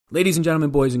Ladies and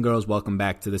gentlemen, boys and girls, welcome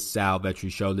back to the Sal Vetri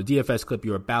Show. The DFS clip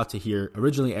you're about to hear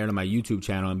originally aired on my YouTube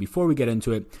channel, and before we get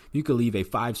into it, if you could leave a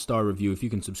 5-star review, if you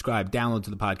can subscribe, download to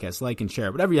the podcast, like and share,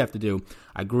 whatever you have to do,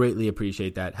 I greatly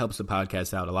appreciate that. Helps the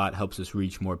podcast out a lot, helps us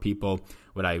reach more people.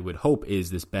 What I would hope is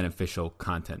this beneficial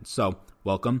content. So,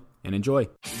 welcome and enjoy.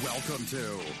 Welcome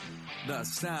to the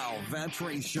Sal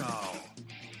Vetri Show.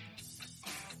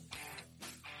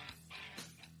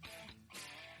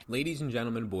 Ladies and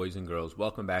gentlemen, boys and girls,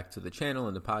 welcome back to the channel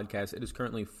and the podcast. It is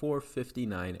currently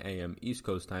 4:59 a.m. East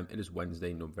Coast time. It is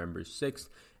Wednesday, November 6th,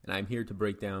 and I'm here to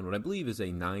break down what I believe is a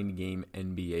 9-game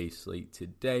NBA slate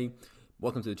today.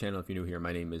 Welcome to the channel if you're new here.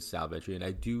 My name is Sal Vetri, and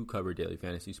I do cover daily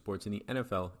fantasy sports in the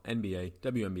NFL, NBA,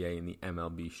 WNBA, and the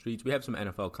MLB streets. We have some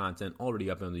NFL content already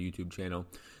up on the YouTube channel.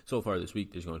 So far this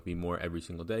week, there's going to be more every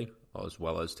single day, as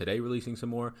well as today releasing some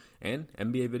more, and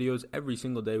NBA videos every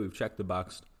single day. We've checked the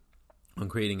box on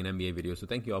creating an NBA video, so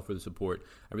thank you all for the support.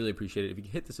 I really appreciate it. If you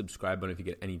could hit the subscribe button if you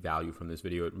get any value from this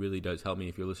video, it really does help me.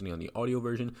 If you're listening on the audio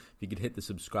version, if you could hit the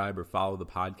subscribe or follow the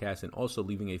podcast, and also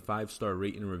leaving a 5-star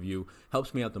rate and review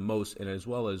helps me out the most, and as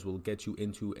well as will get you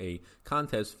into a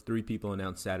contest. 3 people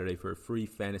announced Saturday for a free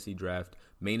fantasy draft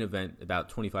main event,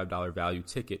 about $25 value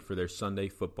ticket for their Sunday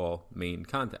football main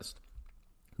contest.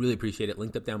 Really appreciate it.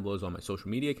 Linked up down below is all my social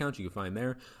media accounts you can find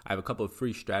there. I have a couple of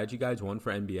free strategy guides, one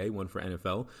for NBA, one for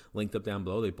NFL. Linked up down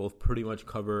below. They both pretty much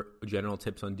cover general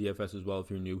tips on DFS as well if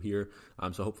you're new here.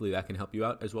 So hopefully that can help you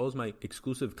out, as well as my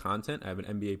exclusive content. I have an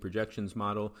NBA projections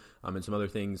model and some other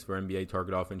things for NBA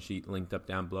target offense sheet linked up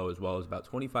down below, as well as about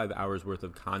 25 hours worth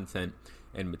of content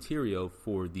and material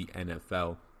for the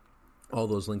NFL. All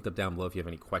those linked up down below. If you have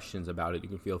any questions about it, you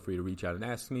can feel free to reach out and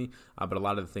ask me. But a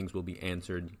lot of the things will be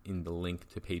answered in the link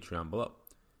to Patreon below.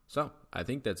 So I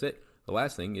think that's it. The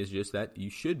last thing is just that you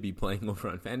should be playing over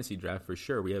on Fantasy Draft for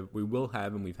sure. We will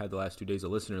have, and we've had the last 2 days, a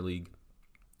listener league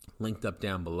linked up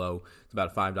down below. It's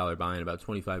about a $5 buy-in, about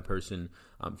 25-person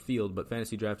field. But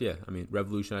Fantasy Draft,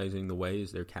 revolutionizing the way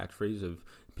is their catchphrase of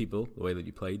people, the way that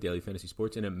you play daily fantasy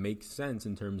sports. And it makes sense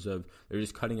in terms of they're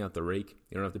just cutting out the rake.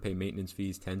 You don't have to pay maintenance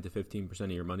fees. 10 to 15%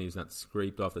 of your money is not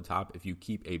scraped off the top. If you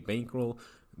keep a bankroll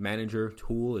manager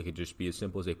tool, it could just be as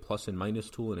simple as a plus and minus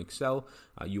tool in Excel.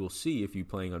 You will see if you're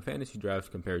playing on Fantasy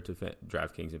Draft compared to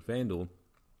Draftkings and FanDuel,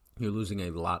 you're losing a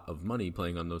lot of money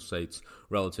playing on those sites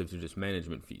relative to just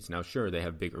management fees. Now, sure, they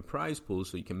have bigger prize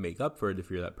pools, so you can make up for it if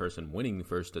you're that person winning the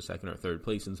first to second or third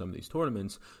place in some of these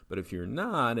tournaments. But if you're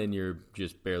not and you're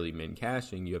just barely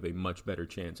min-cashing, you have a much better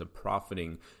chance of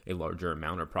profiting a larger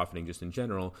amount, or profiting just in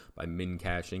general by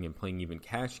min-cashing and playing even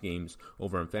cash games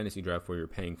over on Fantasy Draft, where you're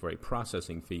paying for a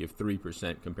processing fee of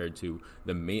 3% compared to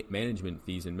the management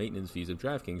fees and maintenance fees of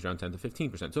DraftKings around 10 to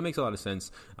 15%. So it makes a lot of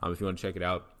sense. If you want to check it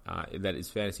out, that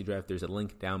is Fantasy Draft. There's a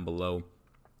link down below.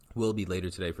 Will be later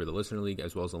today for the Listener League,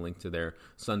 as well as a link to their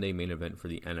Sunday main event for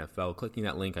the NFL. Clicking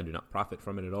that link, I do not profit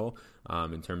from it at all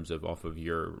in terms of off of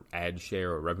your ad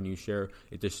share or revenue share.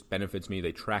 It just benefits me.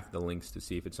 They track the links to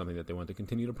see if it's something that they want to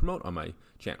continue to promote on my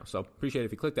channel. So appreciate it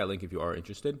if you click that link if you are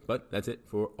interested. But that's it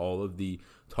for all of the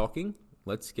talking.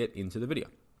 Let's get into the video.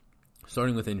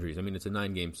 Starting with injuries. It's a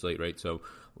 9-game slate, right? So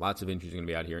lots of injuries are going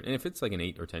to be out here. And if it's like an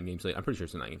 8 or 10-game slate, I'm pretty sure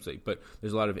it's a 9-game slate. But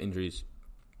there's a lot of injuries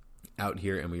out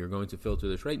here, and we are going to filter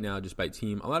this right now just by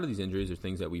team. A lot of these injuries are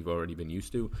things that we've already been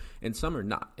used to, and some are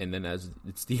not. And then as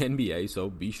it's the NBA, so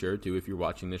be sure to, if you're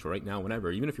watching this right now,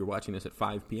 whenever, even if you're watching this at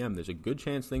 5 p.m., there's a good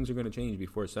chance things are going to change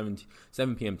before 7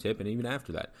 p.m. tip, and even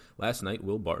after that. Last night,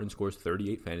 Will Barton scores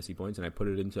 38 fantasy points, and I put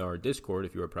it into our Discord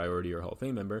if you're a Priority or Hall of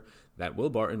Fame member, that Will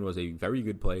Barton was a very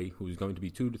good play who was going to be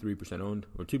 2 to 3% owned,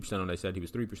 or 2% owned. I said he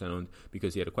was 3% owned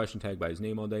because he had a question tag by his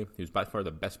name all day. He was by far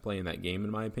the best play in that game,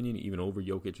 in my opinion, even over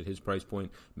Jokic at his price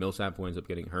point. Millsap, who ends up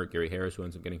getting hurt, Gary Harris, who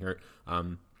ends up getting hurt.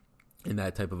 And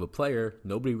that type of a player,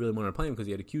 nobody really wanted to play him because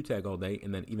he had a Q tag all day.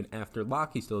 And then even after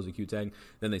lock, he still has a Q tag.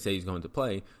 Then they say he's going to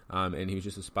play. And he was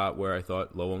just a spot where I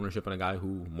thought low ownership on a guy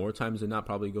who more times than not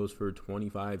probably goes for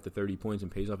 25 to 30 points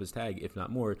and pays off his tag, if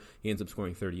not more. He ends up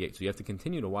scoring 38. So you have to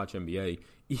continue to watch NBA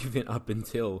even up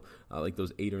until like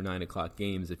those 8 or 9 o'clock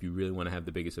games if you really want to have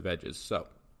the biggest of edges. So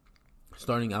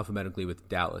starting alphabetically with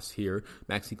Dallas here,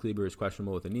 Maxi Kleber is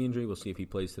questionable with a knee injury. We'll see if he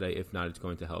plays today. If not, it's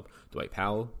going to help Dwight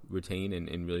Powell retain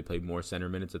and really play more center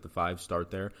minutes at the 5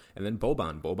 start there. And then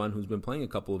Boban, who's been playing a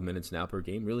couple of minutes now per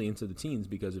game, really into the teens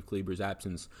because of Kleber's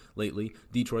absence lately.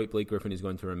 Detroit, Blake Griffin is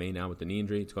going to remain out with the knee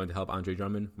injury. It's going to help Andre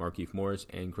Drummond, Markieff Morris,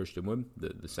 and Christian Wood,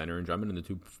 the center in Drummond, and the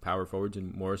 2 power forwards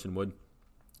in Morris and Wood.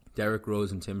 Derrick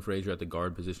Rose and Tim Frazier at the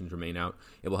guard positions remain out.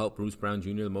 It will help Bruce Brown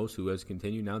Jr. the most, who has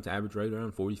continued now to average right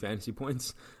around 40 fantasy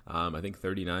points. I think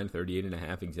 39, 38 and a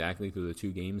half exactly through the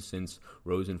 2 games since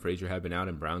Rose and Frazier have been out,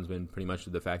 and Brown's been pretty much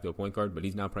the de facto point guard, but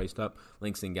he's now priced up.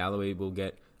 Langston Galloway will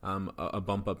get a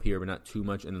bump up here, but not too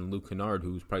much. And then Luke Kennard,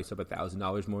 who's priced up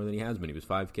 $1,000 more than he has been. He was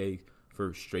 $5K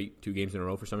for straight 2 games in a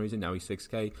row for some reason. Now he's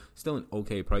 $6K. Still an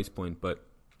okay price point, but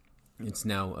it's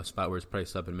now a spot where it's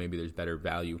priced up and maybe there's better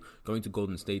value. Going to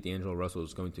Golden State, D'Angelo Russell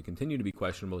is going to continue to be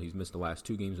questionable. He's missed the last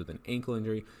 2 games with an ankle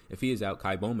injury. If he is out,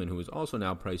 Kai Bowman, who is also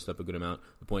now priced up a good amount,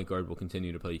 the point guard, will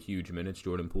continue to play huge minutes.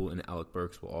 Jordan Poole and Alec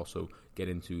Burks will also get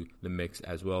into the mix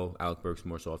as well. Alec Burks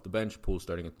more so off the bench. Poole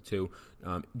starting at the 2.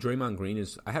 Draymond Green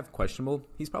is, I have questionable.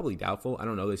 He's probably doubtful. I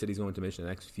don't know. They said he's going to miss the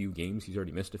next few games. He's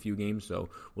already missed a few games, so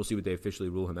we'll see what they officially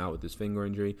rule him out with this finger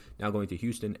injury. Now going to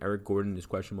Houston, Eric Gordon is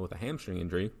questionable with a hamstring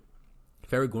injury.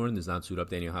 If Eric Gordon does not suit up,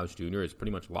 Daniel House Jr. is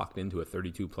pretty much locked into a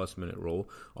 32-plus minute role.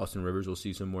 Austin Rivers will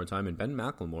see some more time, and Ben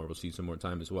McLemore will see some more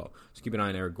time as well. So keep an eye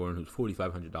on Eric Gordon, who's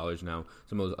 $4,500 now.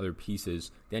 Some of those other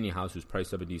pieces, Daniel House, who's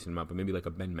priced up a decent amount, but maybe like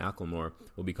a Ben McLemore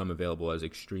will become available as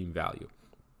extreme value.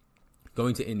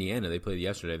 Going to Indiana, they played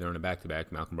yesterday. They're on a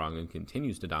back-to-back. Malcolm Brogdon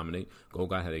continues to dominate.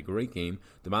 Goga had a great game.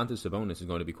 Domantas Sabonis is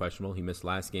going to be questionable. He missed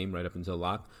last game right up until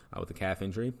lock with a calf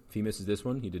injury. If he misses this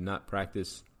one, he did not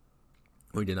practice.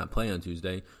 He did not play on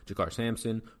Tuesday. Jakar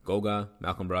Sampson, Goga,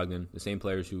 Malcolm Brogdon, the same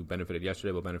players who benefited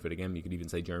yesterday will benefit again. You could even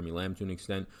say Jeremy Lamb to an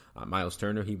extent. Miles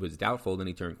Turner, he was doubtful, then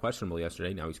he turned questionable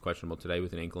yesterday. Now he's questionable today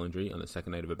with an ankle injury on the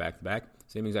second night of a back-to-back.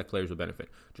 Same exact players will benefit.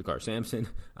 Jakar Sampson,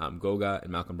 Goga,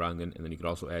 and Malcolm Brogdon, and then you could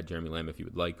also add Jeremy Lamb if you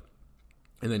would like.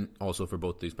 And then also for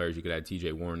both these players, you could add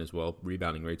TJ Warren as well.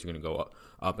 Rebounding rates are going to go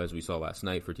up as we saw last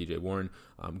night for TJ Warren.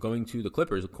 Going to the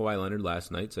Clippers, Kawhi Leonard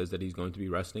last night says that he's going to be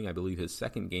resting, I believe, his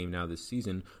second game now this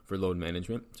season for load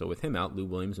management. So with him out, Lou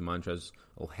Williams and Montrezl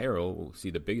Harrell will see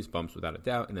the biggest bumps without a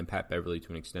doubt. And then Pat Beverly, to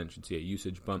an extent, should see a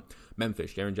usage bump.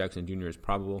 Memphis, Jaren Jackson Jr. is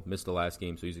probable. Missed the last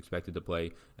game, so he's expected to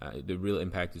play. The real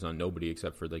impact is on nobody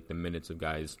except for like the minutes of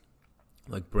guys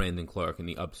like Brandon Clark and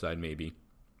the upside maybe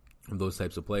of those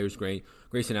types of players.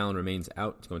 Grayson Allen remains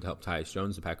out. It's going to help Tyus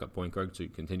Jones, the backup point guard, so you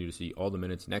continue to see all the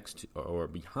minutes next or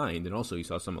behind, and also you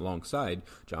saw some alongside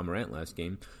John Morant last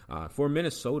game. For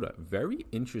Minnesota, very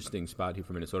interesting spot here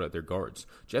for Minnesota at their guards.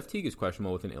 Jeff Teague is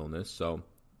questionable with an illness, so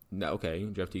okay,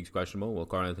 Jeff Teague's questionable. Well,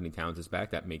 Karl Anthony Towns is back.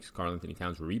 That makes Karl Anthony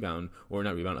Towns'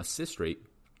 assist rate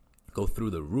go through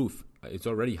the roof. It's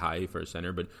already high for a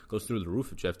center, but goes through the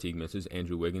roof if Jeff Teague misses.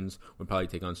 Andrew Wiggins would probably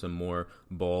take on some more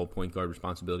ball point guard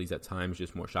responsibilities at times,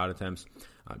 just more shot attempts.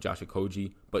 Josh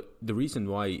Okogie. But the reason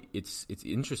why it's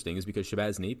interesting is because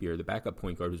Shabazz Napier, the backup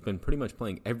point guard, who's been pretty much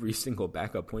playing every single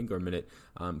backup point guard minute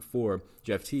for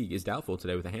Jeff Teague, is doubtful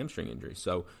today with a hamstring injury.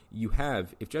 So you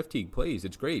have, if Jeff Teague plays,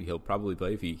 it's great. He'll probably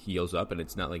play if he heals up, and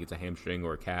it's not like it's a hamstring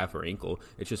or a calf or ankle.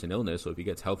 It's just an illness. So if he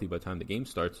gets healthy by the time the game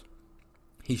starts,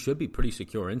 he should be pretty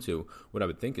secure into what I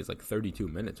would think is like 32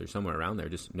 minutes or somewhere around there,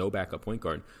 just no backup point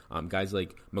guard. Guys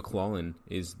like McClellan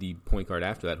is the point guard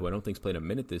after that, who I don't think's played a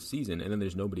minute this season, and then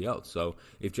there's nobody else. So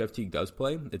if Jeff Teague does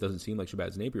play, it doesn't seem like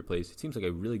Shabazz Napier plays. It seems like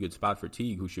a really good spot for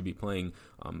Teague, who should be playing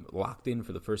locked in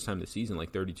for the first time this season,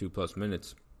 like 32-plus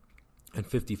minutes. And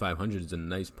 $5,500 is a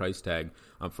nice price tag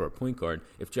for a point guard.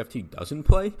 If Jeff Teague doesn't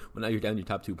play, well, now you're down to your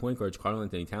top 2 point guards. Karl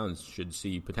Anthony Towns should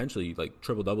see potentially like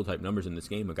triple-double type numbers in this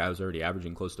game. A guy who's already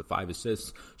averaging close to 5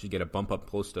 assists should get a bump up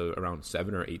close to around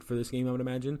 7 or 8 for this game, I would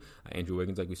imagine. Andrew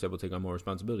Wiggins, like we said, will take on more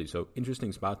responsibility. So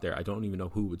interesting spot there. I don't even know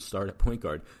who would start at point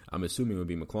guard. I'm assuming it would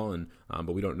be McClellan,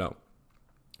 but we don't know.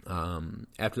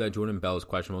 After that, Jordan Bell is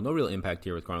questionable. No real impact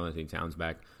here with Karl Anthony Towns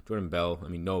back. Jordan Bell,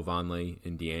 Noah Vonleh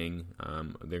and Dieng,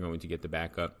 they're going to get the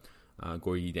backup.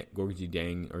 Gorgie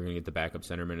Dieng are going to get the backup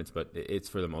center minutes, but it's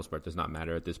for the most part does not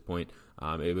matter at this point.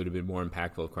 It would have been more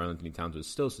impactful if Karl Anthony Towns was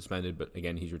still suspended, but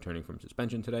again, he's returning from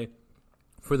suspension today.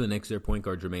 For the Knicks, their point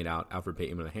guards remain out. Alfred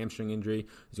Payton with a hamstring injury.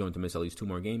 He's going to miss at least 2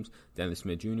 more games. Dennis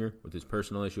Smith Jr. with his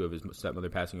personal issue of his stepmother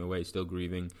passing away, still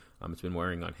grieving. It's been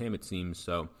wearing on him, it seems,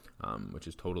 so which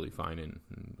is totally fine and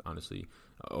honestly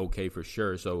okay for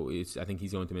sure. So I think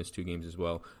he's going to miss 2 games as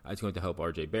well. It's going to help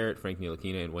R.J. Barrett, Frank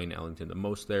Ntilikina, and Wayne Ellington the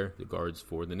most there, the guards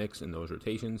for the Knicks in those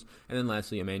rotations. And then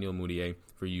lastly, Emmanuel Mudiay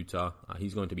for Utah.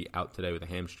 He's going to be out today with a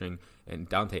hamstring. And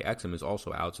Dante Exum is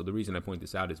also out. So the reason I point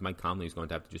this out is Mike Conley is going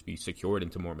to have to just be secured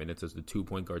into more minutes as the 2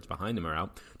 point guards behind him are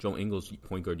out. Joe Ingles'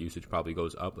 point guard usage probably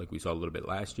goes up like we saw a little bit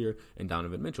last year. And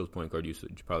Donovan Mitchell's point guard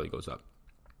usage probably goes up.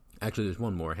 Actually, there's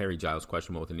one more. Harry Giles,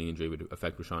 questionable with a knee injury, would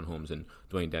affect Rashawn Holmes and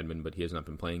Dwayne Dedmon, but he has not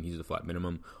been playing. He's the flat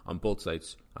minimum on both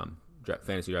sites,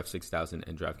 Fantasy Draft 6,000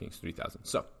 and Draftkings 3,000.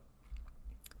 So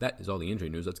that is all the injury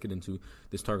news. Let's get into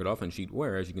this target offense sheet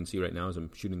where, as you can see right now as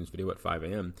I'm shooting this video at 5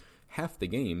 a.m., half the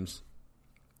games,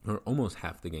 or almost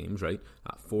half the games, right,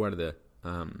 4 out of the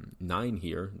 9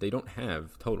 here, they don't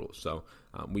have totals. So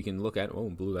we can look at,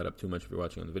 blew that up too much if you're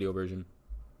watching on the video version.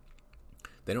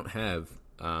 They don't have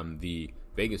the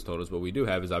Vegas totals. What we do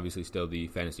have is obviously still the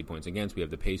fantasy points against. We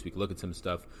have the pace. We can look at some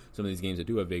stuff, some of these games that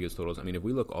do have Vegas totals. I mean, if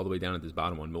we look all the way down at this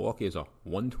bottom one, Milwaukee has a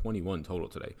 121 total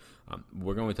today.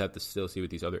 We're going to have to still see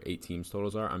what these other 8 teams'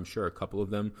 totals are. I'm sure a couple of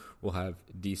them will have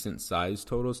decent size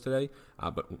totals today,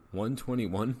 but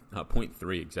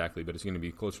 121.3 exactly, but it's going to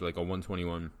be closer to like a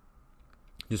 121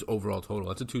 just overall total.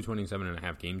 That's a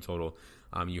 227.5 game total.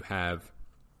 You have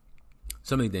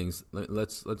so many things.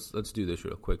 Let's do this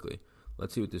real quickly.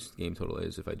 Let's see what this game total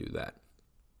is if I do that.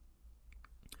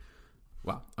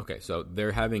 Wow. Okay, so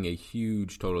they're having a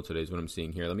huge total today is what I'm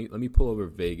seeing here. Let me pull over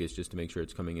Vegas just to make sure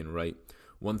it's coming in right.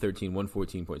 113,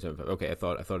 114.75. Okay, I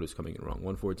thought it was coming in wrong.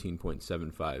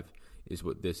 114.75 is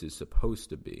what this is supposed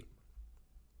to be.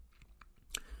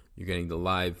 You're getting the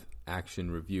live action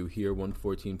review here,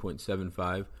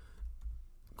 114.75.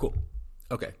 Cool.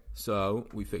 Okay, so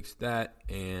we fixed that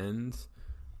and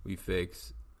we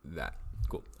fix that.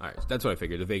 Cool. All right, so that's what I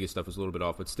figured. The Vegas stuff was a little bit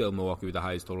off, but still Milwaukee with the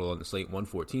highest total on the slate,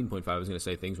 114.5. I was going to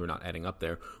say things were not adding up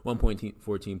there.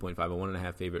 114.5, a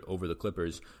 1.5 favorite over the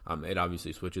Clippers. It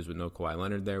obviously switches with no Kawhi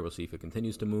Leonard there. We'll see if it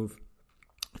continues to move.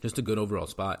 Just a good overall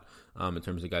spot in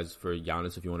terms of guys for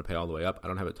Giannis if you want to pay all the way up. I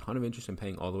don't have a ton of interest in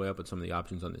paying all the way up with some of the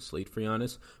options on this slate for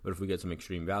Giannis, but if we get some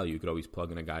extreme value, you could always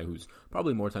plug in a guy who's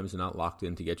probably more times than not locked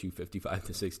in to get you 55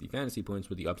 to 60 fantasy points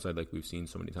with the upside like we've seen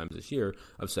so many times this year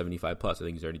of 75 plus. I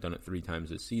think he's already done it 3 times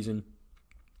this season.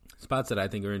 Spots that I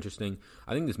think are interesting.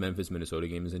 I think this Memphis-Minnesota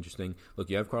game is interesting.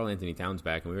 Look, you have Karl Anthony Towns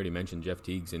back, and we already mentioned Jeff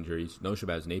Teague's injuries. No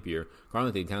Shabazz Napier. Karl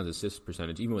Anthony Towns' assist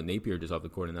percentage, even with Napier just off the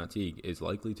court and not Teague, is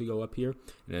likely to go up here.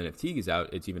 And then if Teague is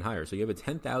out, it's even higher. So you have a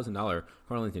 $10,000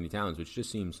 Karl Anthony Towns, which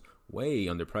just seems way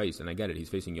underpriced. And I get it. He's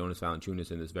facing Jonas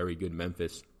Valanciunas in this very good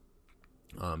Memphis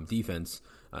defense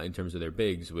in terms of their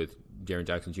bigs, with Jaren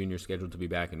Jackson Jr. scheduled to be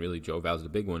back, and really Joe Val's the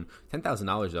big one.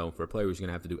 $10,000 though for a player who's going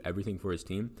to have to do everything for his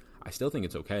team, I still think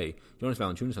it's okay. Jonas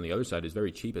Valanciunas on the other side is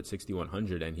very cheap at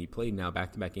 $6,100, and he played now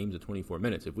back-to-back games of 24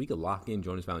 minutes. If we could lock in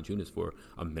Jonas Valanciunas for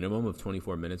a minimum of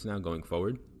 24 minutes now going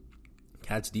forward,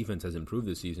 Cat's defense has improved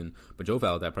this season, but Joe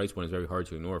Val at that price point is very hard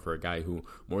to ignore for a guy who,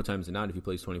 more times than not, if he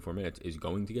plays 24 minutes, is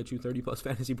going to get you 30-plus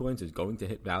fantasy points, is going to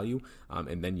hit value,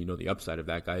 and then you know the upside of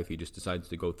that guy if he just decides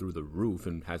to go through the roof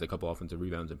and has a couple offensive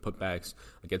rebounds and putbacks,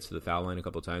 gets to the foul line a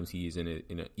couple times, he's in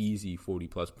an easy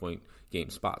 40-plus point game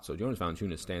spot. So Jonas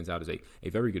Valanciunas stands out as a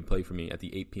very good play for me at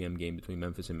the 8 p.m. game between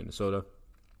Memphis and Minnesota.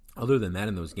 Other than that,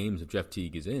 in those games, if Jeff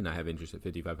Teague is in, I have interest at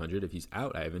 5,500. If he's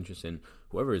out, I have interest in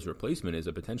whoever his replacement is,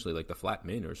 a potentially like the flat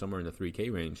min or somewhere in the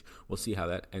 3K range. We'll see how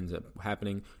that ends up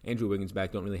happening. Andrew Wiggins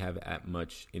back. Don't really have that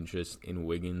much interest in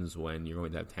Wiggins when you're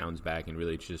going to have Towns back. And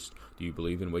really, it's just, do you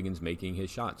believe in Wiggins making his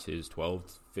shots, his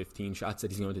 12, 15 shots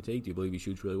that he's going to take? Do you believe he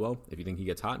shoots really well? If you think he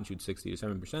gets hot and shoots 60 to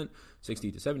 7%,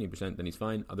 60 to 70%, then he's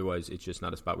fine. Otherwise, it's just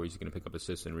not a spot where he's going to pick up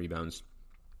assists and rebounds.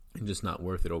 And just not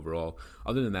worth it overall.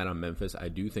 Other than that, on Memphis, I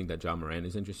do think that Ja Morant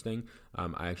is interesting.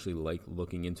 I actually like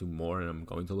looking into more, and I'm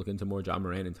going to look into more. Ja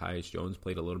Morant and Tyus Jones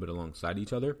played a little bit alongside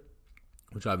each other,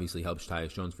 which obviously helps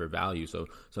Tyus Jones for value, so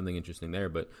something interesting there.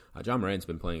 But Ja Morant's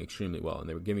been playing extremely well, and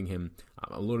they were giving him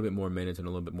a little bit more minutes and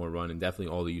a little bit more run, and definitely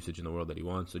all the usage in the world that he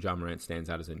wants. So Ja Morant stands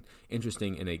out as an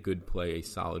interesting and a good play, a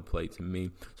solid play to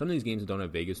me. Some of these games that don't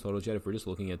have Vegas totals yet, if we're just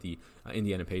looking at the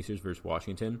Indiana Pacers versus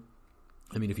Washington,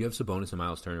 I mean, if you have Sabonis and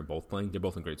Miles Turner both playing, they're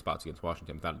both in great spots against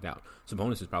Washington, without a doubt.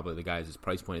 Sabonis is probably the guy, his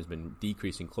price point has been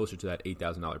decreasing closer to that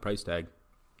 $8,000 price tag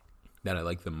that I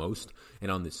like the most.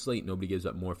 And on this slate, nobody gives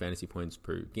up more fantasy points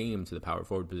per game to the power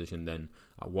forward position than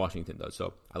Washington does.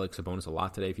 So I like Sabonis a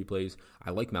lot today if he plays.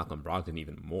 I like Malcolm Brogdon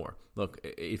even more. Look,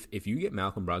 if you get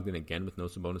Malcolm Brogdon again with no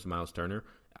Sabonis and Miles Turner,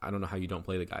 I don't know how you don't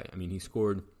play the guy. I mean, he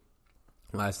scored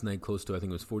last night close to, I think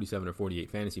it was 47 or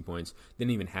 48 fantasy points.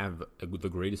 Didn't even have the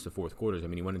greatest of fourth quarters. I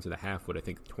mean, he went into the half with, I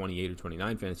think, 28 or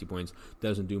 29 fantasy points.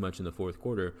 Doesn't do much in the fourth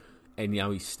quarter. And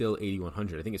now he's still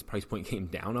 $8,100. I think his price point came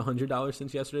down $100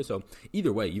 since yesterday. So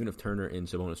either way, even if Turner and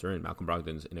Sabonis are in, Malcolm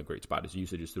Brogdon's in a great spot. His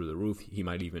usage is through the roof. He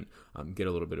might even get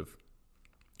a little bit of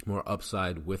more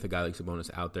upside with a guy like Sabonis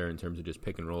out there in terms of just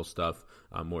pick and roll stuff,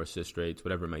 more assist rates,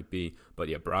 whatever it might be. But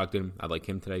yeah, Brogdon, I like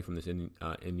him today from this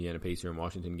Indiana Pacer and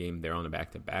Washington game. They're on a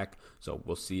back-to-back, so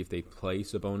we'll see if they play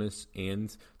Sabonis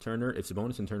and Turner. If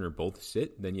Sabonis and Turner both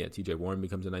sit, then yeah, TJ Warren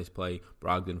becomes a nice play.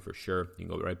 Brogdon for sure. You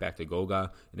can go right back to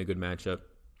Goga in a good matchup.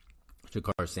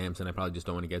 Jakar Sampson, I probably just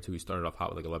don't want to get to. He started off hot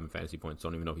with like 11 fantasy points.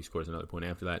 Don't even know if he scores another point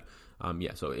after that.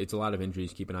 So it's a lot of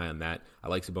injuries. Keep an eye on that. I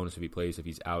like Sabonis if he plays. If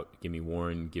he's out, give me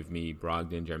Warren, give me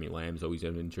Brogdon. Jeremy Lamb's always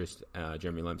of interest.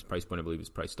 Jeremy Lamb's price point, I believe, is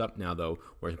priced up now, though,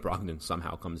 whereas Brogdon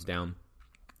somehow comes down.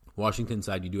 Washington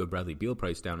side, you do have Bradley Beal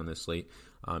priced down on this slate.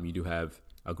 You do have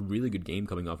a really good game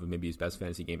coming off of maybe his best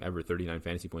fantasy game ever, 39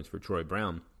 fantasy points for Troy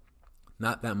Brown.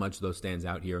 Not that much, though, stands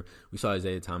out here. We saw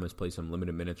Isaiah Thomas play some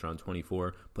limited minutes around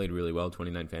 24, played really well,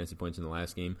 29 fantasy points in the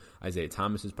last game. Isaiah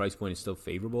Thomas's price point is still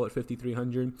favorable at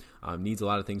 5,300. Needs a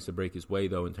lot of things to break his way,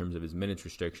 though, in terms of his minutes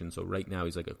restriction. So right now,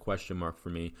 he's like a question mark for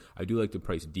me. I do like the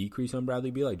price decrease on Bradley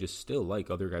Beal. I just still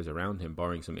like other guys around him,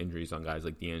 barring some injuries on guys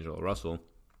like D'Angelo Russell.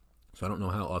 So I don't know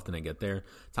how often I get there.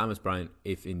 Thomas Bryant,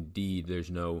 if indeed there's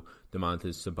no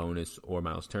Domantas Sabonis or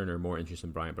Miles Turner, more interest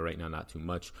in Bryant, but right now not too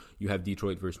much. You have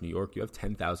Detroit versus New York. You have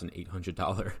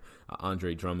 $10,800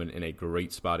 Andre Drummond in a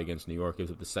great spot against New York.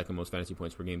 Gives up the second most fantasy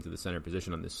points per game to the center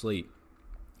position on this slate.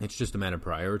 It's just a matter of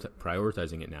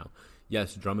prioritizing it now.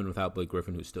 Yes, Drummond without Blake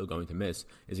Griffin, who's still going to miss,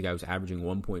 is a guy who's averaging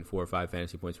 1.45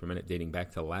 fantasy points per minute dating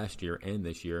back to last year and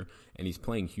this year, and he's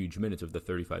playing huge minutes of the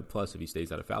 35-plus if he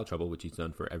stays out of foul trouble, which he's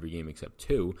done for every game except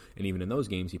 2, and even in those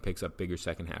games, he picks up bigger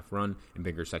second-half run and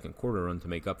bigger second-quarter run to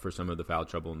make up for some of the foul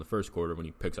trouble in the first quarter when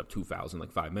he picks up 2 fouls in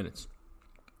like 5 minutes.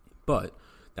 But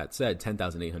that said,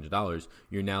 $10,800,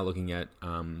 you're now looking at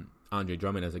Andre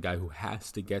Drummond as a guy who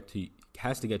has to get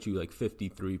you like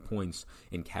 53 points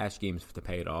in cash games to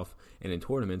pay it off, and in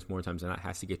tournaments more times than not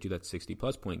has to get you that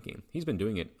 60-plus point game. He's been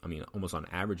doing it, almost on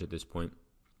average at this point.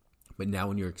 But now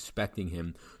when you're expecting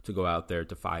him to go out there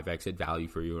to 5x at value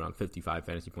for you around 55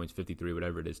 fantasy points, 53,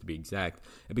 whatever it is to be exact,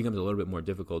 it becomes a little bit more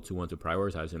difficult to want to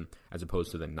prioritize him as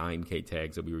opposed to the 9K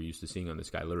tags that we were used to seeing on this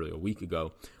guy literally a week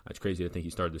ago. It's crazy to think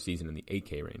he started the season in the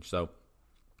 8K range. So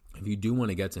if you do want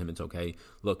to get to him, it's okay.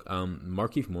 Look,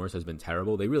 Markieff Morris has been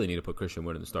terrible. They really need to put Christian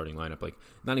Wood in the starting lineup. Like,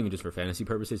 not even just for fantasy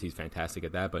purposes. He's fantastic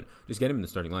at that, but just get him in the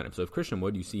starting lineup. So if Christian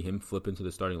Wood, you see him flip into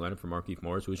the starting lineup for Markieff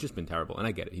Morris, who has just been terrible, and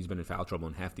I get it. He's been in foul trouble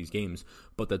in half these games,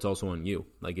 but that's also on you.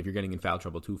 Like, if you're getting in foul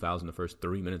trouble, 2 fouls in the first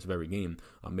 3 minutes of every game,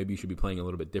 maybe you should be playing a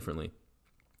little bit differently.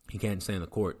 He can't stay on the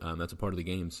court. That's a part of the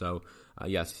game. So,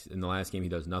 yes, in the last game he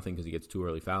does nothing because he gets 2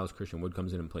 early fouls. Christian Wood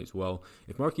comes in and plays well.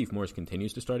 If Markieff Morris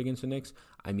continues to start against the Knicks,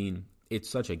 it's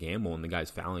such a gamble, and the guy's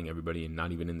fouling everybody and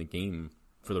not even in the game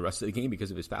for the rest of the game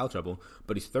because of his foul trouble.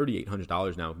 But he's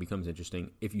 $3,800 now. It becomes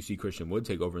interesting if you see Christian Wood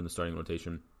take over in the starting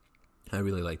rotation. I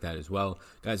really like that as well.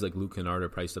 Guys like Luke Kennard are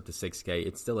priced up to 6K.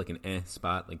 It's still like an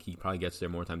spot. Like, he probably gets there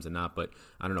more times than not, but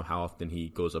I don't know how often he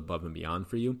goes above and beyond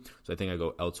for you. So I think I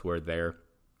go elsewhere there.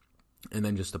 And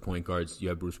then just the point guards, you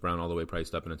have Bruce Brown all the way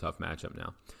priced up in a tough matchup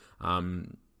now.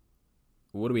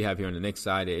 What do we have here on the Knicks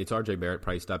side? It's RJ Barrett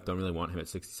priced up. Don't really want him at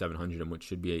 6,700 in what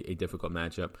should be a difficult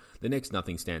matchup. The Knicks,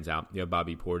 nothing stands out. You have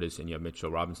Bobby Portis and you have Mitchell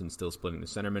Robinson still splitting the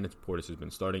center minutes. Portis has been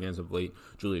starting as of late.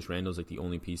 Julius Randle's like the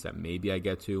only piece that maybe I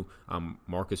get to.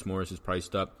 Marcus Morris is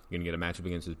priced up. You're going to get a matchup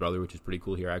against his brother, which is pretty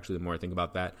cool here, actually, the more I think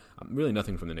about that. Really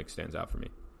nothing from the Knicks stands out for me.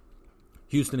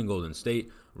 Houston and Golden State.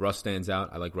 Russ stands out.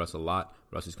 I like Russ a lot.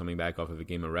 Russ is coming back off of a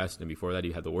game of rest, and before that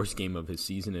he had the worst game of his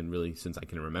season, and really since I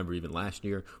can remember, even last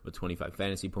year, with 25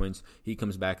 fantasy points. He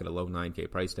comes back at a low 9K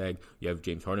price tag. You have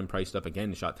James Harden priced up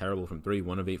again, shot terrible from 3,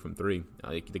 1 of 8 from 3.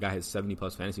 The guy has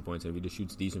 70-plus fantasy points, and if he just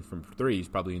shoots decent from 3, he's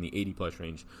probably in the 80-plus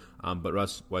range. But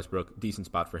Russ Westbrook, decent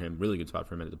spot for him, really good spot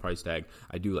for him at the price tag.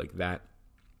 I do like that.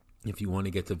 If you want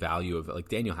to get the value of, like,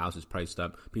 Daniel House is priced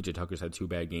up. PJ Tucker's had 2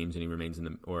 bad games and he remains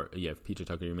if PJ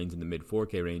Tucker remains in the mid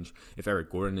 4K range. If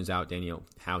Eric Gordon is out, Daniel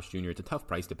House Jr., it's a tough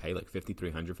price to pay, like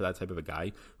 $5,300 for that type of a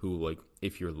guy who, like,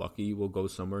 if you're lucky, will go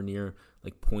somewhere near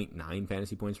like 0.9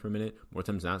 fantasy points per minute. More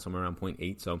times than not, somewhere around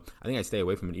 0.8. So I think I stay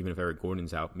away from it even if Eric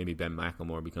Gordon's out. Maybe Ben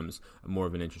McLemore becomes more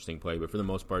of an interesting play. But for the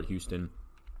most part, Houston,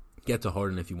 get to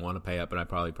Harden if you want to pay up, but I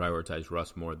probably prioritize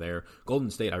Russ more there.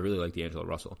 Golden State, I really like D'Angelo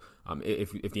Russell.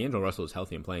 If D'Angelo Russell is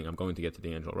healthy and playing, I'm going to get to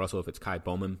D'Angelo Russell. If it's Kai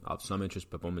Bowman, I'll have some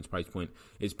interest, but Bowman's price point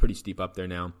is pretty steep up there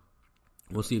now.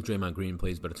 We'll see if Draymond Green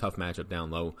plays, but a tough matchup down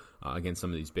low against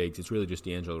some of these bigs. It's really just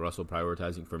D'Angelo Russell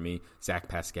prioritizing for me. Zach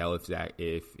Pascal, if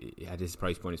at his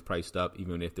price point is priced up,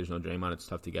 even if there's no Draymond, it's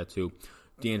tough to get to.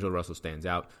 D'Angelo Russell stands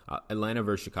out. Atlanta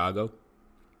versus Chicago.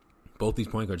 Both these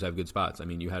point guards have good spots.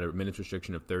 You had a minutes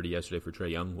restriction of 30 yesterday for Trae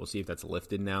Young. We'll see if that's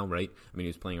lifted now, right? He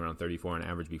was playing around 34 on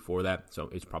average before that, so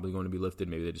it's probably going to be lifted.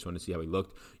 Maybe they just want to see how he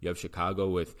looked. You have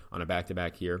Chicago on a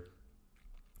back-to-back here.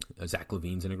 Zach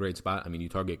LaVine's in a great spot. I mean, you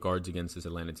target guards against this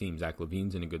Atlanta team. Zach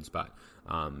LaVine's in a good spot.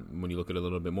 When you look at it a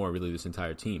little bit more, really this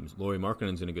entire team. Lauri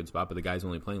Markkanen's in a good spot, but the guy's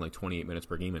only playing like 28 minutes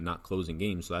per game and not closing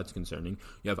games, so that's concerning.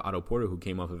 You have Otto Porter, who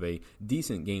came off of a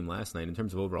decent game last night. In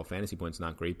terms of overall fantasy points,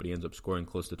 not great, but he ends up scoring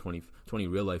close to 20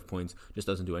 real-life points, just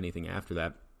doesn't do anything after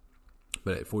that.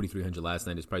 But at 4,300 last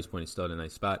night, his price point is still at a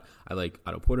nice spot. I like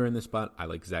Otto Porter in this spot. I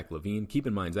like Zach LaVine. Keep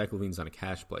in mind, Zach LaVine's not a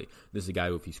cash play. This is a guy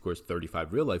who, if he scores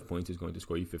 35 real-life points, is going to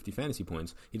score you 50 fantasy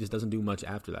points. He just doesn't do much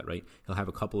after that, right? He'll have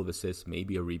a couple of assists,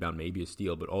 maybe a rebound, maybe a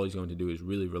steal, but all he's going to do is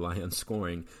really rely on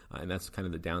scoring, and that's kind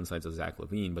of the downsides of Zach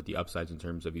LaVine, but the upsides in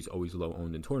terms of he's always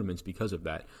low-owned in tournaments because of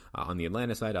that. On the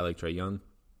Atlanta side, I like Trae Young.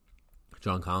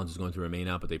 John Collins is going to remain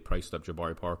out, but they priced up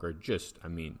Jabari Parker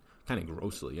kind of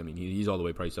grossly. I mean, he's all the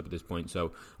way priced up at this point.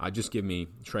 So just give me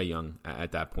Trae Young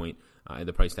at that point.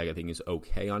 The price tag, I think, is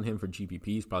okay on him for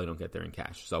GPPs. Probably don't get there in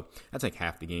cash. So that's like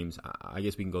half the games. I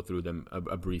guess we can go through them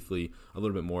briefly a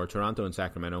little bit more. Toronto and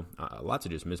Sacramento, lots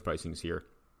of just mispricings here.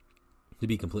 To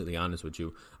be completely honest with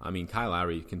you, I mean, Kyle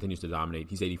Lowry continues to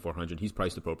dominate. He's 8,400. He's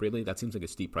priced appropriately. That seems like a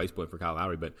steep price point for Kyle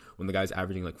Lowry, but when the guy's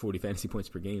averaging like 40 fantasy points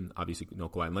per game, obviously no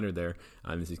Kawhi Leonard there,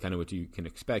 and this is kind of what you can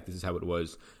expect. This is how it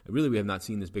was. Really, we have not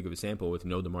seen this big of a sample with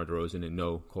no DeMar DeRozan and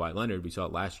no Kawhi Leonard. We saw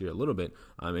it last year a little bit,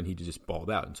 and he just balled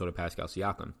out, and so did Pascal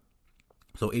Siakam.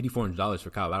 So $8,400 for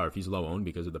Kyle Lowry, if he's low owned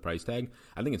because of the price tag,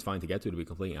 I think it's fine to get to be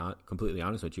completely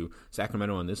honest with you.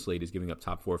 Sacramento on this slate is giving up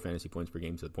top 4 fantasy points per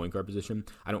game to the point guard position.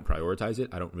 I don't prioritize it.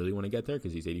 I don't really want to get there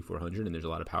because he's 8,400 and there's a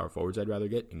lot of power forwards I'd rather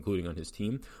get, including on his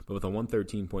team. But with a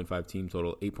 113.5 team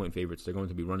total, 8-point favorites, they're going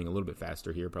to be running a little bit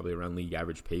faster here, probably around league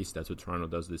average pace. That's what Toronto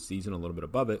does this season, a little bit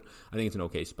above it. I think it's an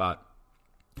okay spot.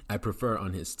 I prefer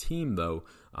on his team, though,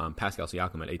 Pascal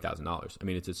Siakam at $8,000. I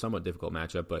mean, it's a somewhat difficult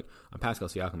matchup, but Pascal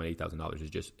Siakam at $8,000 is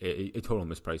just a total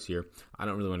misprice here. I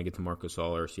don't really want to get to Marc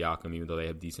Gasol or Siakam, even though they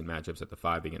have decent matchups at the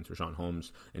 5 against Rashawn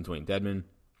Holmes and Dwayne Dedmon.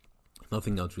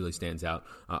 Nothing else really stands out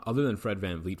other than Fred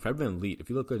VanVleet. Fred VanVleet, if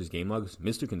you look at his game logs,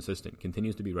 Mr. Consistent,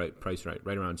 continues to be priced right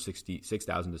around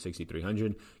 6,000 to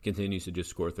 6,300. Continues to just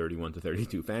score 31 to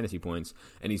 32 fantasy points,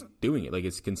 and he's doing it like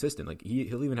it's consistent. Like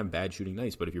he'll even have bad shooting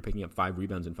nights, but if you're picking up 5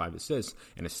 rebounds and 5 assists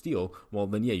and a steal, well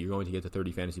then yeah, you're going to get to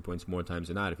 30 fantasy points more times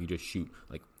than not if you just shoot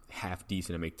like half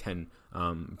decent and make 10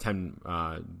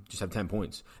 just have 10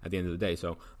 points at the end of the day.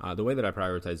 So the way that I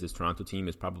prioritize this Toronto team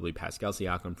is probably Pascal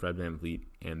Siakam, Fred VanVleet,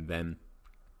 and then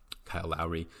Kyle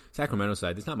Lowry. Sacramento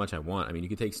side, there's not much I want. I mean, you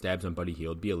could take stabs on Buddy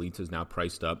Hield. Bielitsa's now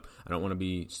priced up. I don't want to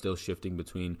be still shifting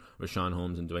between Rashawn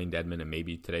Holmes and Dwayne Dedmon, and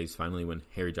maybe today's finally when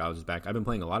Harry Giles is back. I've been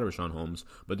playing a lot of Rashawn Holmes,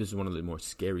 but this is one of the more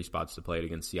scary spots to play it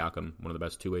against Siakam, one of the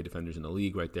best two-way defenders in the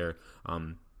league right there.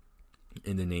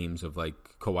 In the names of like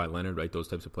Kawhi Leonard, right? Those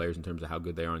types of players in terms of how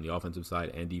good they are on the offensive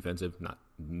side and defensive, not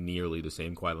nearly the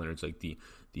same. Kawhi Leonard's like the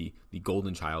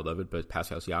golden child of it, but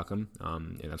Pascal Siakam,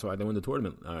 and that's why they won the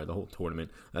tournament, the whole tournament.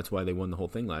 That's why they won the whole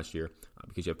thing last year,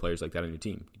 because you have players like that on your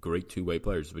team. Great two-way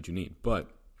players is what you need, but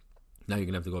now you're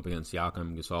going to have to go up against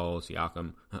Siakam, Gasol,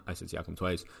 Siakam. I said Siakam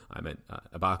twice. I meant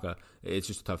Ibaka. It's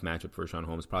just a tough matchup for Rashawn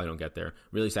Holmes. Probably don't get there.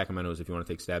 Really, Sacramento is if you want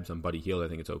to take stabs on Buddy Hield, I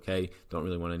think it's okay. Don't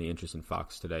really want any interest in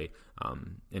Fox today.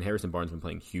 And Harrison Barnes has been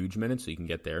playing huge minutes, so you can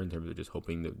get there in terms of just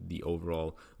hoping that the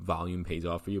overall volume pays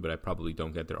off for you, but I probably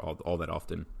don't get there all that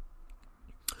often.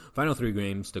 Final 3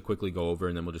 games to quickly go over,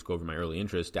 and then we'll just go over my early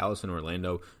interest. Dallas and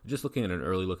Orlando. Just looking at an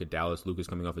early look at Dallas. Luka's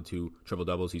coming off of 2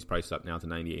 triple-doubles. He's priced up now to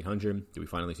 $9,800. Do we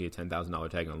finally see a $10,000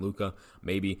 tag on Luka?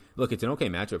 Maybe. Look, it's an okay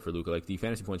matchup for Luka. Like, the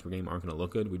fantasy points per game aren't going to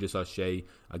look good. We just saw Shea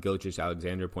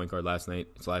Gilgeous-Alexander, point guard last night,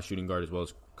 / shooting guard, as well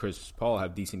as Chris Paul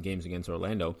have decent games against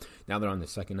Orlando. Now they're on the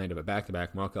second night of a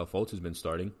back-to-back. Markelle Fultz has been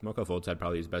starting. Markelle Fultz had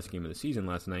probably his best game of the season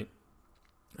last night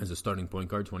as a starting point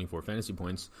guard, 24 fantasy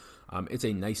points. It's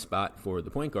a nice spot for the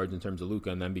point guards in terms of Luka,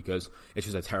 and then because it's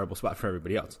just a terrible spot for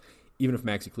everybody else. Even if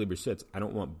Maxi Kleber sits, I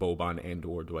don't want Boban and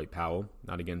or Dwight Powell,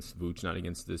 not against Vooch, not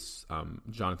against this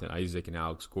Jonathan Isaac and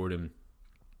Alex Gordon,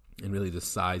 and really the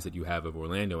size that you have of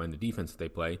Orlando and the defense that they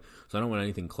play. So I don't want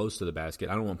anything close to the basket.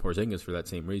 I don't want Porzingis for that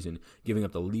same reason. Giving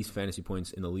up the least fantasy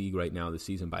points in the league right now this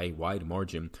season by a wide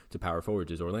margin to power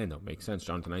forwards is Orlando. Makes sense.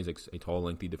 Jonathan Isaac's a tall,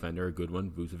 lengthy defender, a good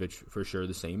one. Vucevic for sure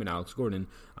the same, and Alex Gordon,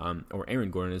 or Aaron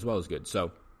Gordon as well is good.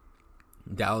 So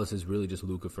Dallas is really just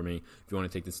Luka for me. If you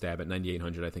want to take the stab at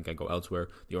 9,800, I think I go elsewhere.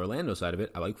 The Orlando side of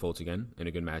it, I like Fultz again in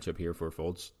a good matchup here for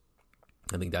Fultz.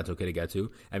 I think that's okay to get to.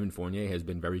 Evan Fournier has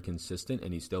been very consistent,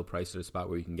 and he's still priced at a spot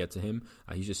where you can get to him.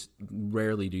 He's just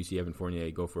rarely do you see Evan Fournier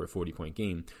go for a 40-point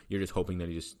game. You're just hoping that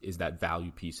he just is that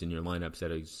value piece in your lineups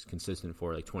that is consistent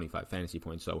for like 25 fantasy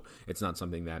points. So it's not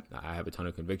something that I have a ton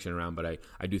of conviction around, but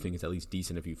I do think it's at least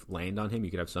decent. If you land on him,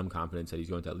 you could have some confidence that he's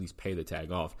going to at least pay the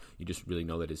tag off. You just really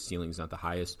know that his ceiling is not the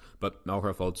highest. But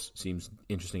Markelle Fultz seems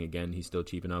interesting again. He's still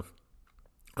cheap enough.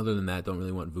 Other than that, don't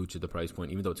really want Vooch at the price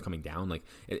point, even though it's coming down. Like,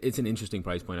 it's an interesting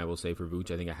price point, I will say, for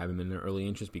Vooch. I think I have him in an early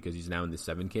interest because he's now in the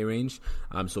 7K range.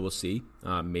 So we'll see.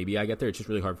 Maybe I get there. It's just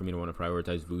really hard for me to want to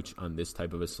prioritize Vooch on this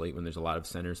type of a slate when there's a lot of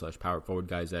center/power forward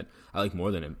guys that I like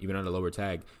more than him, even at a lower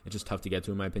tag. It's just tough to get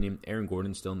to, in my opinion. Aaron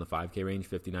Gordon's still in the 5K range,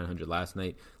 5,900 last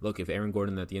night. Look, if Aaron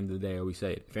Gordon, at the end of the day, I always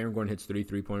say it, if Aaron Gordon hits 3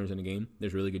 3-pointers in a game,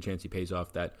 there's a really good chance he pays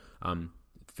off that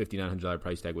 $5,900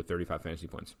 price tag with 35 fantasy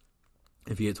points.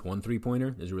 If he hits 1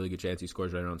 3-pointer, there's a really good chance he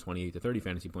scores right around 28 to 30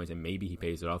 fantasy points, and maybe he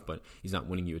pays it off, but he's not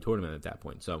winning you a tournament at that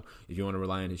point. So if you want to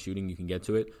rely on his shooting, you can get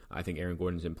to it. I think Aaron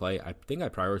Gordon's in play. I think I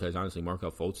prioritize, honestly,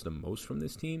 Markelle Fultz the most from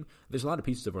this team. There's a lot of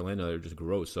pieces of Orlando that are just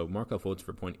gross. So Markelle Fultz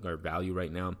for point guard value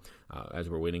right now, as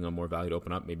we're waiting on more value to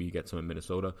open up. Maybe you get some in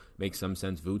Minnesota. Makes some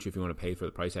sense. Vooch, if you want to pay for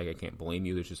the price tag, I can't blame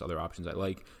you. There's just other options I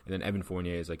like. And then Evan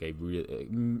Fournier is like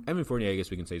Evan Fournier, I guess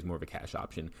we can say, is more of a cash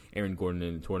option. Aaron Gordon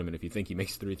in the tournament, if you think he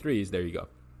makes 3 threes, there you go.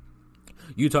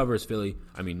 Utah versus Philly,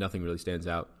 I mean, nothing really stands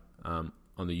out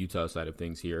on the Utah side of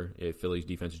things here. Philly's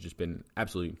defense has just been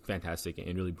absolutely fantastic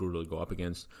and really brutal to go up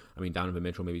against. I mean, Donovan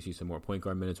Mitchell maybe sees some more point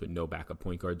guard minutes with no backup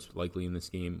point guards likely in this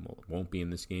game, won't be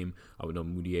in this game. With no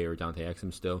Moutier or Dante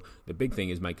Exum still. The big thing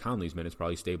is Mike Conley's minutes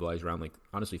probably stabilize around, like,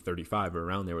 honestly, 35 or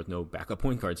around there with no backup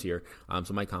point guards here.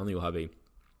 So Mike Conley will have a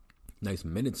nice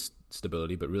minutes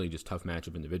stability, but really just tough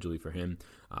matchup individually for him.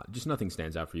 Just nothing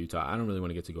stands out for Utah. I don't really want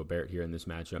to get to Gobert here in this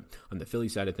matchup. On the Philly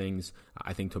side of things,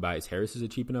 I think Tobias Harris is a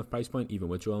cheap enough price point, even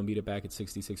with Joel Embiid at back at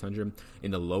 6,600.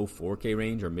 In the low 4K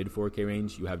range or mid 4K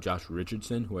range, you have Josh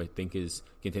Richardson, who I think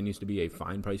continues to be a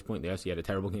fine price point. Yes, he had a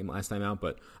terrible game last time out,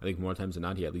 but I think more times than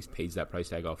not, he at least pays that price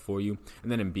tag off for you.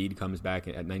 And then Embiid comes back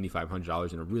at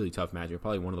 $9,500 in a really tough matchup,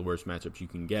 probably one of the worst matchups you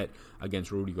can get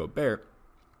against Rudy Gobert.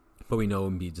 But we know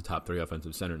Embiid's a top 3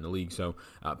 offensive center in the league, so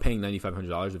paying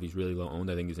 $9,500 if he's really low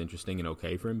owned, I think is interesting and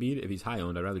okay for Embiid. If he's high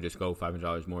owned, I'd rather just go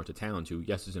 $500 more to Towns, who,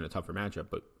 yes, is in a tougher matchup,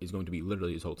 but is going to be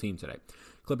literally his whole team today.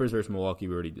 Clippers versus Milwaukee,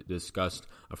 we already discussed.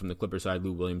 From the Clippers side,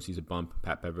 Lou Williams sees a bump,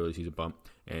 Pat Beverly sees a bump,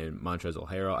 and Montrezl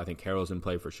Harrell. I think Harrell's in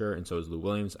play for sure, and so is Lou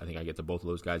Williams. I think I get to both of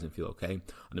those guys and feel okay.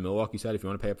 On the Milwaukee side, if you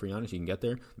want to pay up for Giannis, you can get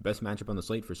there. The best matchup on the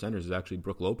slate for centers is actually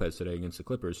Brook Lopez today against the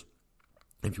Clippers.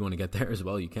 If you want to get there as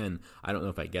well, you can. I don't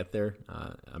know if I get there.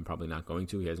 I'm probably not going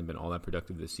to. He hasn't been all that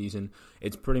productive this season.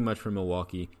 It's pretty much for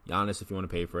Milwaukee. Giannis, if you want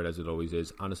to pay for it, as it always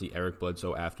is. Honestly, Eric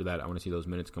Bledsoe after that. I want to see those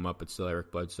minutes come up, but still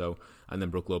Eric Bledsoe. And then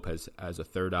Brook Lopez as a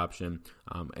third option.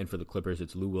 And for the Clippers,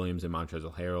 it's Lou Williams and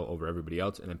Montrezl Harrell over everybody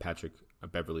else. And then Patrick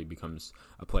Beverly becomes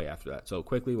a play after that. So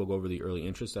quickly, we'll go over the early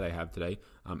interest that I have today.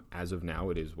 As of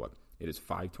now, it is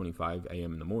 5:25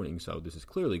 a.m. in the morning, so this is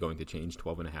clearly going to change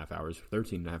 12.5 hours,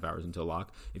 13.5 hours until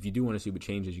lock. If you do want to see what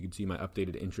changes, you can see my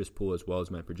updated interest pool as well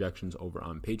as my projections over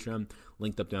on Patreon.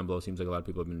 Linked up down below. Seems like a lot of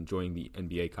people have been enjoying the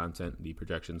NBA content, the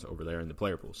projections over there in the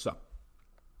player pool. So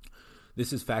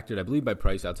this is factored, I believe, by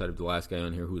price outside of the last guy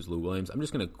on here, who is Lou Williams. I'm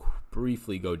just going to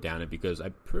briefly go down it because I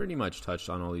pretty much touched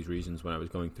on all these reasons when I was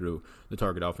going through the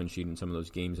target offense sheet and some of those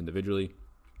games individually.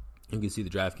 You can see the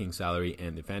Draftkings salary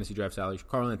and the fantasy draft salary.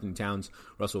 Karl Anthony Towns,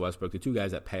 Russell Westbrook, the two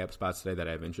guys that pay up spots today that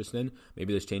I have interest in.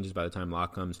 Maybe this changes by the time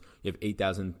lock comes. You have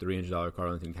 $8,300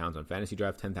 Karl Anthony Towns on fantasy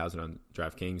draft, $10,000 on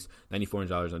Draftkings,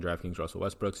 $9,400 on Draftkings Russell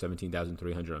Westbrook,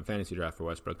 $17,300 on fantasy draft for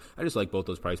Westbrook. I just like both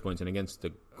those price points. And against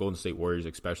the Golden State Warriors,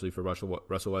 especially for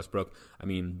Russell Westbrook, I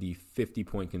mean, the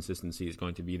 50-point consistency is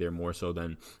going to be there more so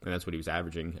than, and that's what he was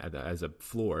averaging as a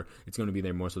floor. It's going to be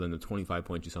there more so than the 25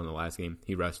 points you saw in the last game.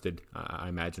 He rested, I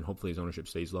imagine. Hopefully his ownership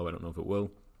stays low. I don't know if it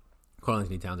will. Karl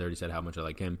Anthony Towns, I already said how much I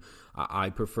like him. I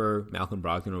prefer Malcolm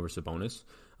Brogdon over Sabonis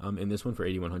in this one for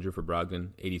 $8,100 for Brogdon,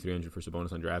 $8,300 for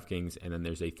Sabonis on DraftKings, and then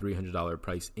there's a $300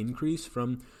 price increase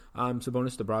from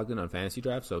Sabonis to Brogdon on Fantasy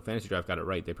Draft. So Fantasy Draft got it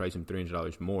right. They priced him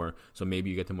 $300 more, so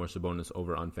maybe you get to more Sabonis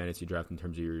over on Fantasy Draft in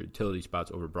terms of your utility spots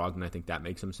over Brogdon. I think that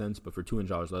makes some sense, but for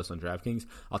 $200 less on DraftKings,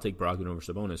 I'll take Brogdon over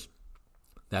Sabonis.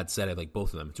 That said, I like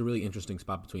both of them. It's a really interesting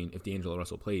spot between if D'Angelo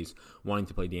Russell plays, wanting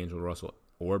to play D'Angelo Russell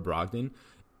or Brogdon.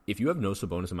 If you have no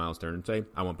Sabonis and Miles Turner today,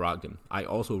 I want Brogdon. I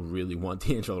also really want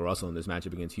D'Angelo Russell in this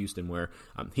matchup against Houston where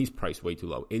he's priced way too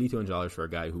low. $8,200 for a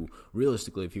guy who,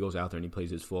 realistically, if he goes out there and he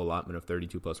plays his full allotment of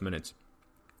 32-plus minutes,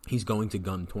 He's going to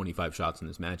gun 25 shots in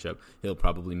this matchup. He'll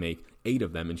probably make 8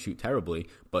 of them and shoot terribly,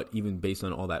 but even based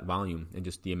on all that volume and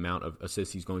just the amount of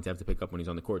assists he's going to have to pick up when he's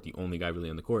on the court, the only guy really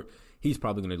on the court, he's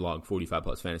probably going to log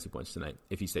 45-plus fantasy points tonight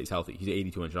if he stays healthy. He's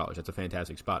 $8,200. That's a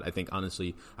fantastic spot. I think,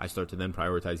 honestly, I start to then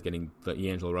prioritize getting the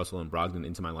D'Angelo Russell and Brogdon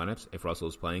into my lineups if Russell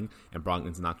is playing and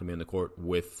Brogdon's not going to be on the court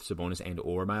with Sabonis and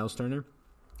or Miles Turner.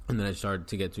 And then I started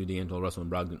to get to D'Angelo Russell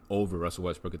and Brogdon over Russell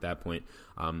Westbrook at that point,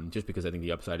 just because I think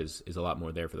the upside is a lot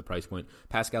more there for the price point.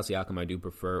 Pascal Siakam I do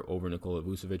prefer over Nikola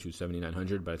Vucevic, who's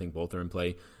 $7,900, but I think both are in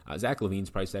play. Zach LaVine's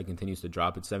price tag continues to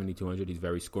drop at $7,200. He's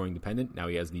very scoring dependent. Now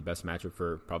he has the best matchup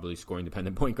for probably scoring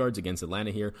dependent point guards against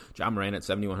Atlanta here. John Morant at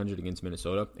 $7,100 against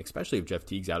Minnesota, especially if Jeff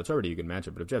Teague's out. It's already a good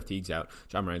matchup, but if Jeff Teague's out,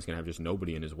 John Morant's going to have just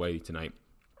nobody in his way tonight.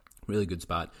 Really good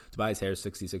spot. Tobias Harris,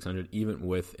 $6,600, even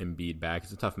with Embiid back.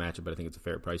 It's a tough matchup, but I think it's a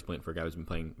fair price point for a guy who's been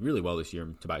playing really well this year.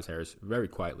 Tobias Harris, very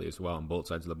quietly as well on both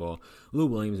sides of the ball. Lou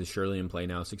Williams is surely in play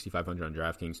now, $6,500 on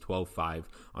DraftKings, $12,500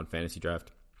 on Fantasy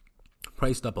Draft.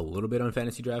 Priced up a little bit on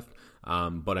Fantasy Draft,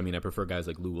 but I mean, I prefer guys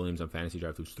like Lou Williams on Fantasy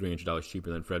Draft, who's $300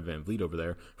 cheaper than Fred VanVleet over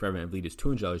there. Fred VanVleet is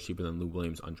 $200 cheaper than Lou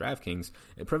Williams on DraftKings.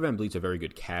 And Fred VanVleet's a very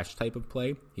good cash type of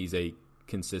play. He's a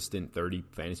consistent 30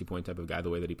 fantasy point type of guy the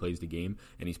way that he plays the game,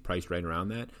 and he's priced right around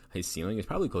that. His ceiling is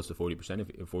probably close to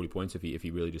 40%, 40 points if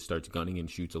he really just starts gunning and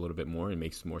shoots a little bit more and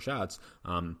makes more shots.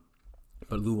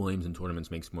 But Lou Williams in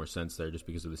tournaments makes more sense there just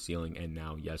because of the ceiling. And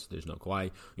now, yes, there's no Kawhi.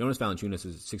 Jonas Valanciunas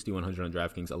is $6,100 on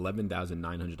DraftKings,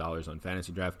 $11,900 on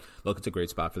Fantasy Draft. Look, it's a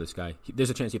great spot for this guy. There's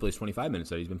a chance he plays 25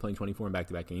 minutes. He's been playing 24 in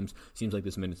back-to-back games. Seems like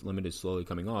this minutes limit is slowly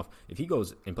coming off. If he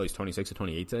goes and plays 26 or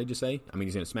 28 today, just say, I mean,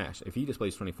 he's going to smash. If he just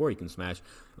plays 24, he can smash.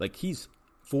 Like, he's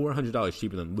 $400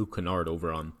 cheaper than Luke Kennard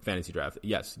over on Fantasy Draft.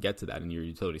 Yes, get to that in your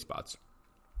utility spots.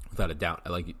 Without a doubt. I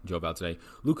like Joe Val today.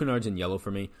 Luke Kennard's in yellow for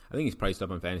me. I think he's priced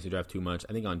up on Fantasy Draft too much.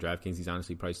 I think on DraftKings he's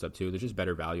honestly priced up too. There's just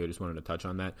better value. I just wanted to touch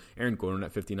on that. Aaron Gordon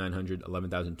at $5,900,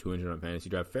 $11,200 on Fantasy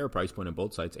Draft. Fair price point on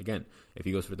both sides. Again, if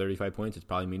he goes for 35 points, it's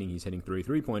probably meaning he's hitting 3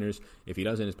 3-pointers. If he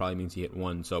doesn't, it probably means he hit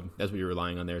 1. So that's what you're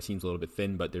relying on there. It seems a little bit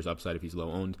thin, but there's upside if he's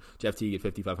low owned. Jeff Teague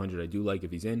at $5,500 I do like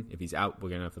if he's in. If he's out, we're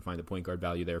going to have to find the point guard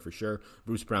value there for sure.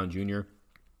 Bruce Brown Jr.,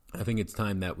 I think it's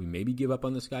time that we maybe give up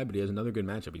on this guy, but he has another good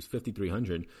matchup. He's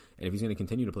 $5,300, and if he's going to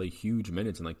continue to play huge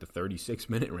minutes in like the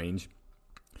 36-minute range,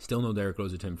 still no Derrick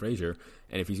Rose or Tim Frazier,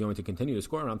 and if he's going to continue to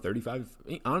score around 35,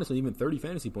 honestly, even 30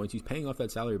 fantasy points, he's paying off that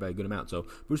salary by a good amount. So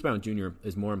Bruce Brown Jr.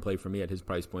 is more in play for me at his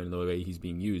price point and the way he's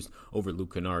being used over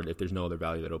Luke Kennard if there's no other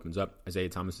value that opens up. Isaiah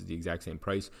Thomas is the exact same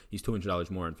price. He's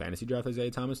 $200 more in Fantasy Draft Isaiah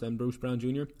Thomas than Bruce Brown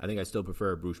Jr. I think I still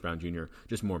prefer Bruce Brown Jr.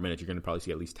 Just more minutes. You're going to probably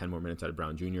see at least 10 more minutes out of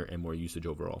Brown Jr. and more usage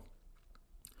overall.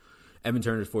 Evan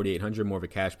Turner's $4,800, more of a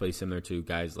cash play, similar to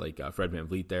guys like Fred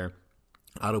VanVleet there.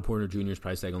 Otto Porter Jr.'s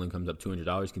price tag only comes up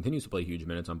 $200. Continues to play huge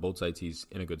minutes on both sides. He's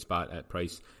in a good spot at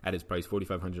his price,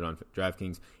 $4,500 on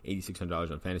DraftKings,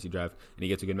 $8,600 on Fantasy Draft, and he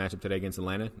gets a good matchup today against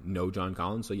Atlanta. No John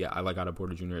Collins, so yeah, I like Otto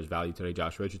Porter Jr. as value today.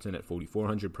 Josh Richardson at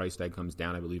 $4,400. Price tag comes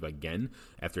down, I believe, again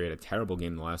after he had a terrible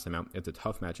game the last time out. It's a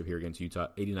tough matchup here against Utah.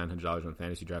 $8,900 on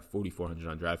Fantasy Draft, $4,400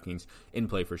 on DraftKings. In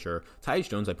play for sure. Tyus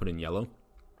Jones I put in yellow.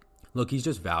 Look, he's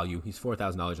just value. He's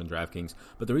 $4,000 on DraftKings.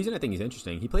 But the reason I think he's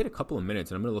interesting, he played a couple of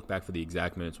minutes, and I'm going to look back for the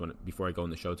exact minutes before I go on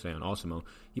the show today on Awesemo.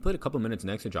 He played a couple of minutes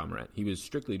next to John Morant. He was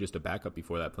strictly just a backup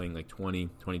before that, playing like 20,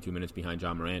 22 minutes behind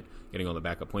John Morant, getting all the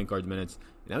backup point guards minutes.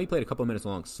 Now he played a couple of minutes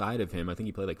alongside of him. I think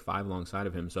he played like 5 alongside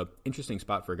of him. So interesting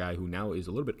spot for a guy who now is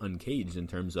a little bit uncaged in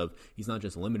terms of he's not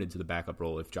just limited to the backup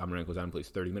role. If John Morant goes out and plays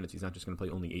 30 minutes, he's not just going to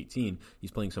play only 18.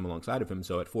 He's playing some alongside of him.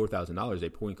 So at $4,000, a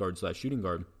point guard / shooting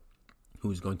guard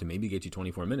who's going to maybe get you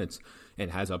 24 minutes and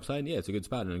has upside, yeah, it's a good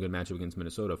spot and a good matchup against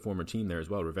Minnesota, former team there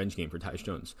as well. Revenge game for Tyus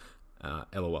Jones.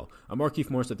 LOL. Markieff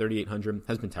Morris at $3,800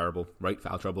 has been terrible, right?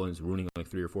 Foul trouble and is ruining like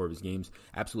 3 or 4 of his games.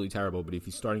 Absolutely terrible. But if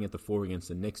he's starting at the 4 against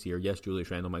the Knicks here, yes,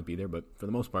 Julius Randle might be there, but for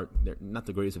the most part, they're not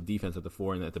the greatest of defense at the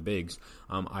 4 and at the bigs.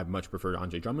 I much prefer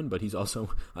Andre Drummond, but he's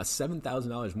also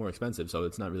 $7,000 more expensive, so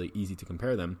it's not really easy to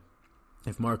compare them.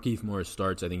 If Markieff Morris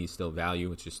starts, I think he's still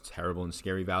value. It's just terrible and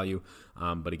scary value.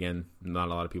 But again, not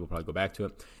a lot of people probably go back to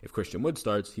it. If Christian Wood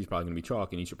starts, he's probably going to be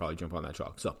chalk, and he should probably jump on that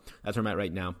chalk. So that's where I'm at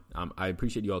right now. I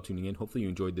appreciate you all tuning in. Hopefully you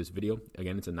enjoyed this video.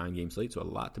 Again, it's a 9-game slate, so a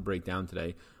lot to break down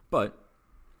today. But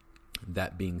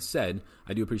that being said,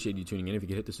 I do appreciate you tuning in. If you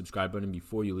could hit the subscribe button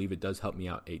before you leave, it does help me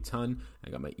out a ton. I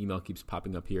got my email keeps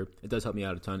popping up here. It does help me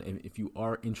out a ton. And if you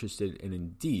are interested in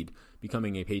indeed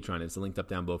becoming a patron. It's linked up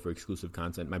down below for exclusive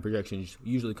content. My projections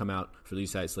usually come out for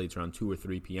these side slates around 2 or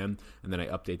 3 p.m., and then I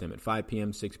update them at 5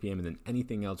 p.m., 6 p.m., and then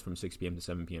anything else from 6 p.m. to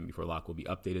 7 p.m. before lock will be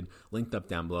updated. Linked up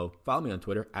down below. Follow me on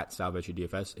Twitter at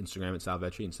SalVetriDFS, Instagram at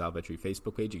SalVetri, and SalVetri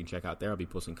Facebook page. You can check out there. I'll be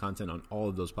posting content on all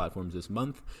of those platforms this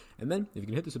month. And then, if you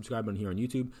can hit the subscribe button here on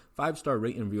YouTube, 5-star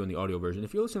rate and review on the audio version.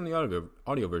 If you're listening to the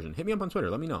audio version, hit me up on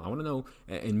Twitter. Let me know. I want to know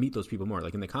and meet those people more.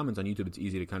 Like in the comments on YouTube, it's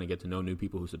easy to kind of get to know new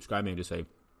people who subscribe me and just say,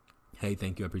 hey,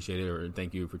 thank you, I appreciate it, or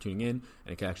thank you for tuning in,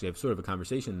 and it can actually have sort of a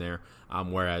conversation there,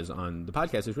 whereas on the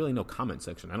podcast, there's really no comment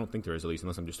section. I don't think there is, at least,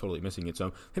 unless I'm just totally missing it.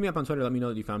 So hit me up on Twitter, let me know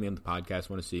that you found me on the podcast,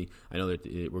 want to see. I know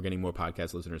that we're getting more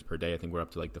podcast listeners per day. I think we're up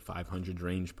to like the 500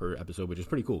 range per episode, which is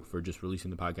pretty cool for just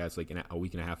releasing the podcast like a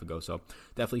week and a half ago. So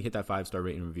definitely hit that 5-star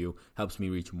rate and review. Helps me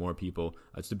reach more people.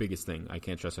 It's the biggest thing. I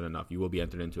can't stress it enough. You will be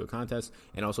entered into a contest,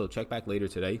 and also check back later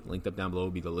today. Linked up down below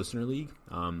will be the Listener League.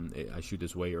 I shoot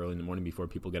this way early in the morning before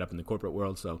people get up in the corporate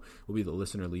world, so will be the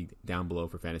Listener League down below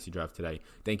for Fantasy Draft today.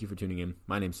 Thank you for tuning in.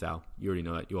 My name's Sal. You already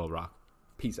know that. You all rock.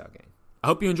 Peace out, gang. I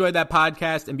hope you enjoyed that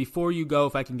podcast. And before you go,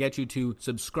 if I can get you to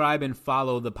subscribe and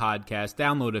follow the podcast,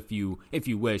 download if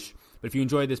you wish. But if you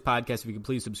enjoyed this podcast, if you can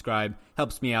please subscribe,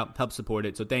 helps me out, helps support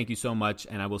it. So thank you so much,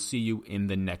 and I will see you in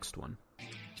the next one.